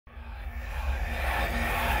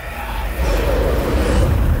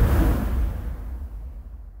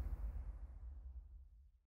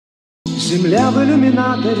Земля в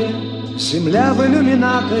иллюминаторе, земля в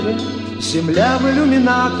иллюминаторе, земля в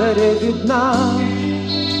иллюминаторе видна.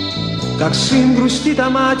 Как сын грустит о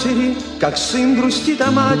матери, как сын грустит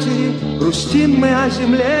о матери, грустим мы о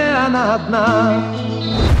земле, она одна.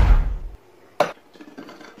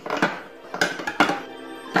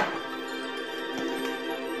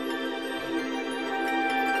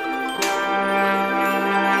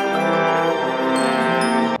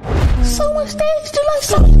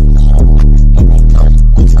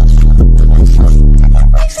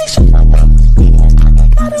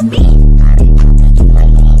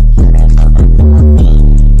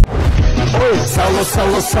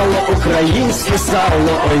 Сало, українське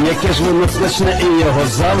сало, ой, яке ж воно смачне і його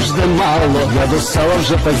завжди мало. Я до сала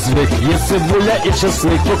вже так звик, є цибуля і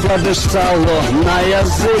чесник, покладеш сало на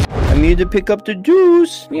язик. I need to pick up the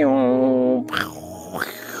juice.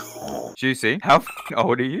 Juicy, how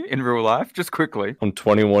old are you in real life? Just quickly. I'm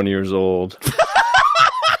 21 years old.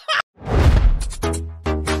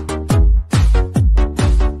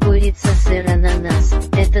 Курица, сыр, ананас.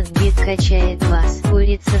 Этот бит качает вас.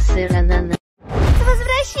 Курица, сыр, ананас. С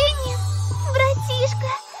возвращением,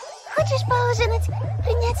 братишка. Хочешь поужинать,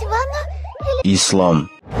 принять ванну или... Ислам.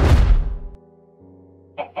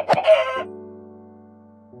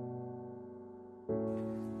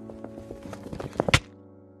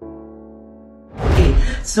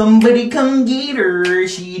 Somebody come get her,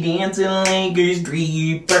 she dancing like a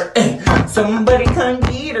stripper. Somebody come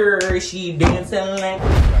get her, she dancing like...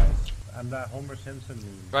 I'm not Homer Simpson.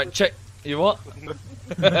 Right, check. You what?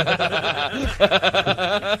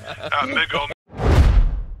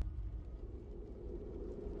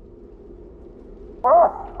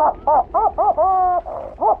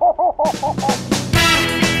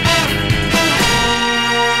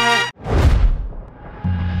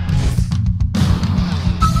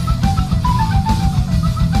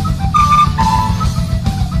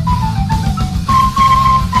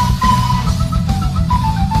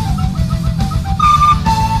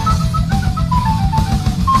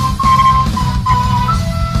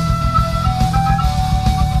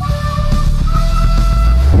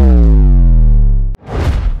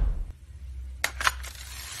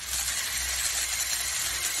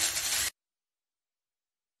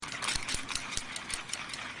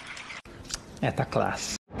 Это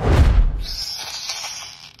класс.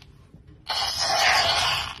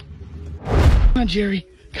 Come on, Jerry.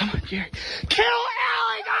 Come on, Jerry. Kill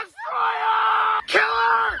Ellie Destroyer! Kill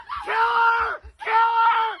her! Kill her! Kill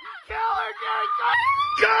her! Kill her, Jerry!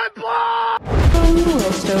 Goodbye! Who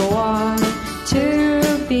will still want to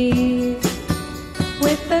be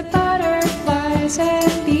with the butterflies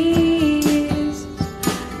and bees,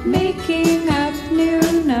 making up new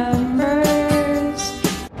numbers?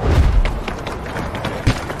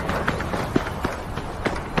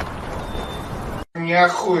 Я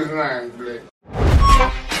хуй знает, блядь.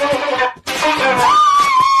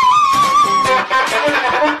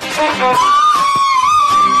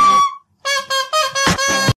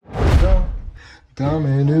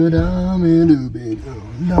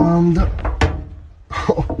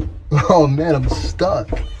 Oh man, I'm stuck.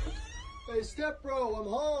 Hey, step bro, I'm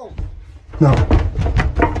home. No.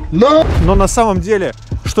 No. Но на самом деле,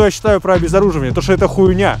 что я считаю про обезоруживание, то что это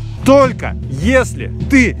хуйня. Только если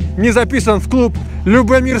ты не записан в клуб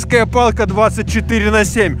 «Любомирская палка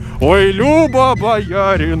 24/7». Ой, Люба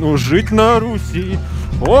боярину жить на Руси.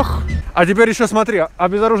 Ох. А теперь еще смотри,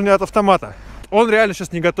 обезоружение от автомата. Он реально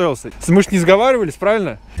сейчас не готовился. Мы ж не сговаривались,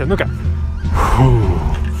 правильно? Ну-ка.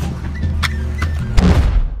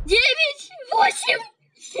 9, 8,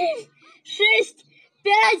 7, 6,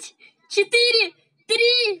 5, 4,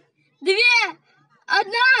 3, 2,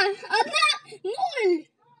 1, 0.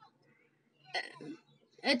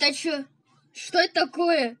 Это что? Что это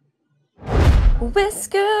такое?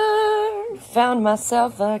 Whisker, found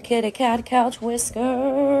myself a kitty cat couch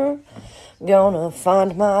whisker. Gonna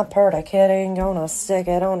find my purty kitty and gonna stick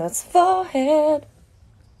it on its forehead.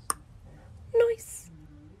 Nice.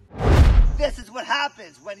 This is what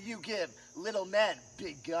happens when you give little men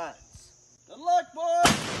big guns. Good luck,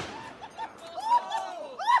 boys!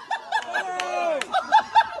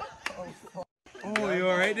 Oh, you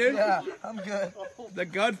alright, dude? Yeah, I'm good. The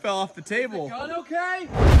gun fell off the table. Is the gun okay?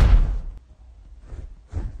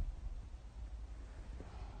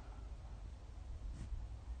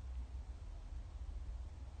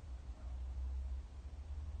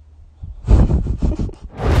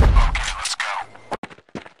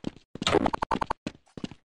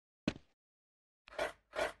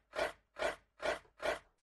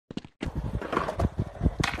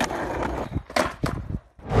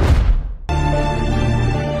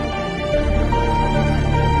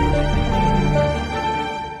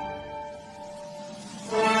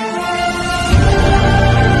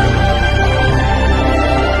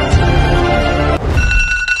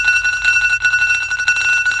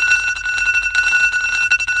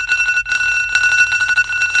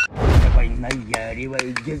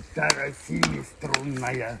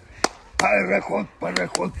 я. Пароход,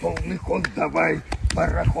 пароход, полный ход давай.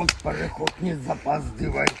 Пароход, пароход, не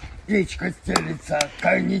запаздывай. Печка стелится,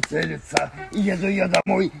 конь телится. Еду я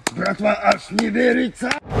домой, братва аж не верится.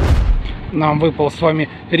 Нам выпал с вами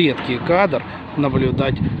редкий кадр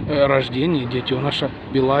наблюдать рождение детеныша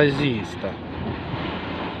белоазиста.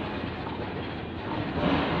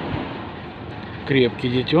 Крепкий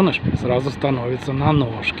детеныш сразу становится на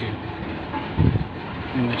ножки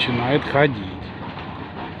и начинает ходить.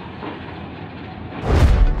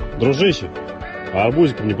 Дружище, а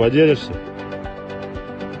арбузиком не поделишься?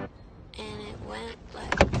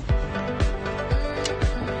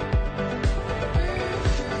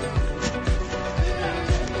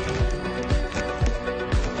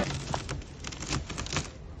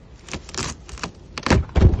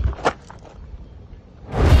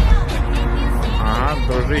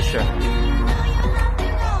 Дружище.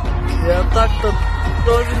 Я так-то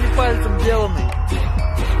тоже не пальцем деланный.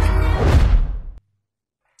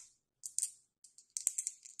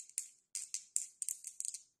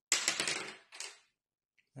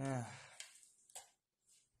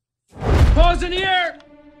 Pause in the air!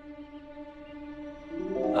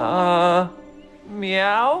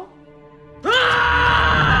 Meow?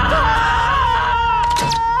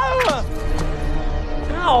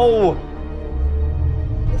 Ow!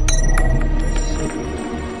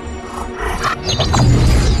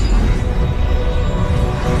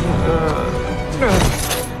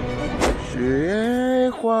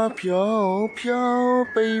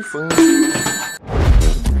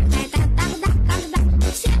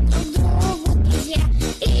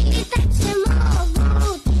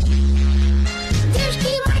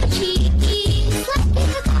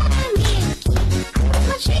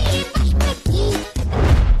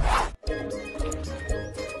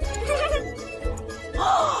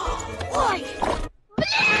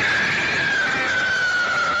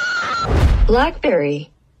 Blackberry.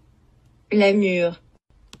 Les murs.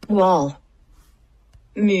 Wall.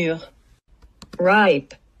 Mur.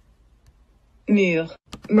 Ripe. Mur.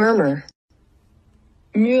 Murmur.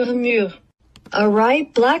 Murmure. A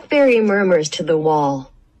ripe blackberry murmurs to the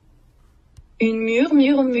wall. Une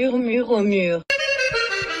murmure, murmure au mur.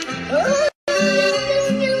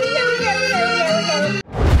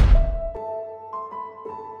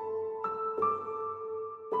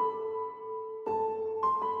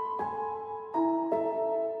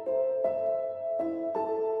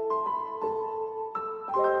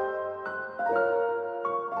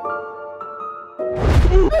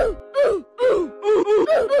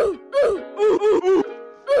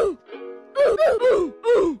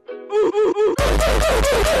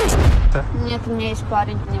 Нет, у меня есть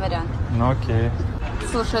парень, не вариант. Ну окей.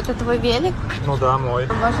 Слушай, это твой велик? Ну да, мой.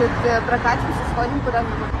 Может, прокатимся, сходим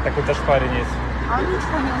куда-нибудь? Так у тебя ж парень есть. А он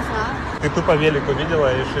ничего не узнает. Ты тупо велик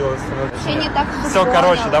увидела и решила... Вообще не так, что Все,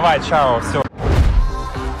 короче, давай, чао, все.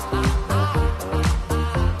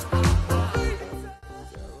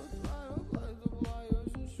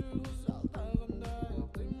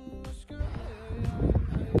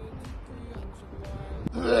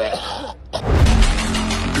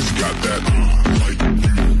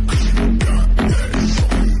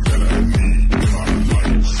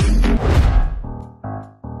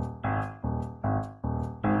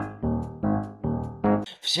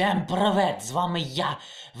 Всем привет, с вами я,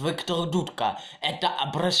 Виктор Дудка. Это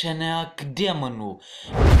обращение к демону.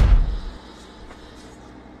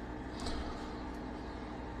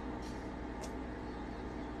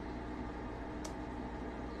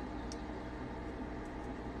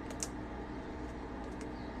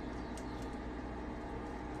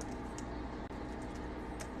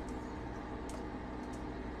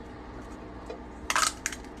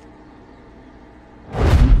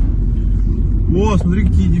 О, смотри,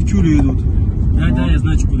 какие девчули идут. Да, я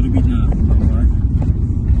знаю, что подрубить надо.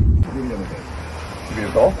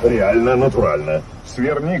 Цветок реально натурально.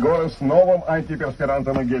 Сверни горы с новым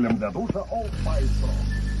антиперспирантом и гелем для душа All Spice Pro.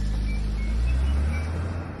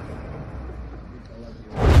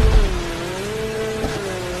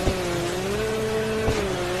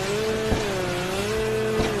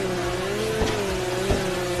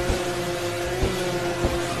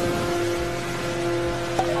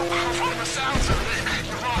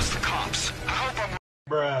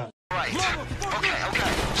 Bruh. Right.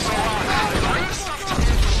 Okay. So, I stopped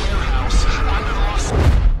in the warehouse on the lost.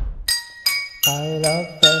 I love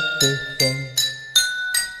everything.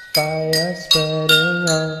 Fire spreading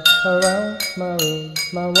all around my room.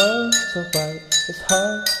 My world's so bright, it's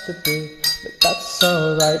hard to breathe, but that's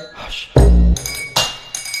alright. Hush.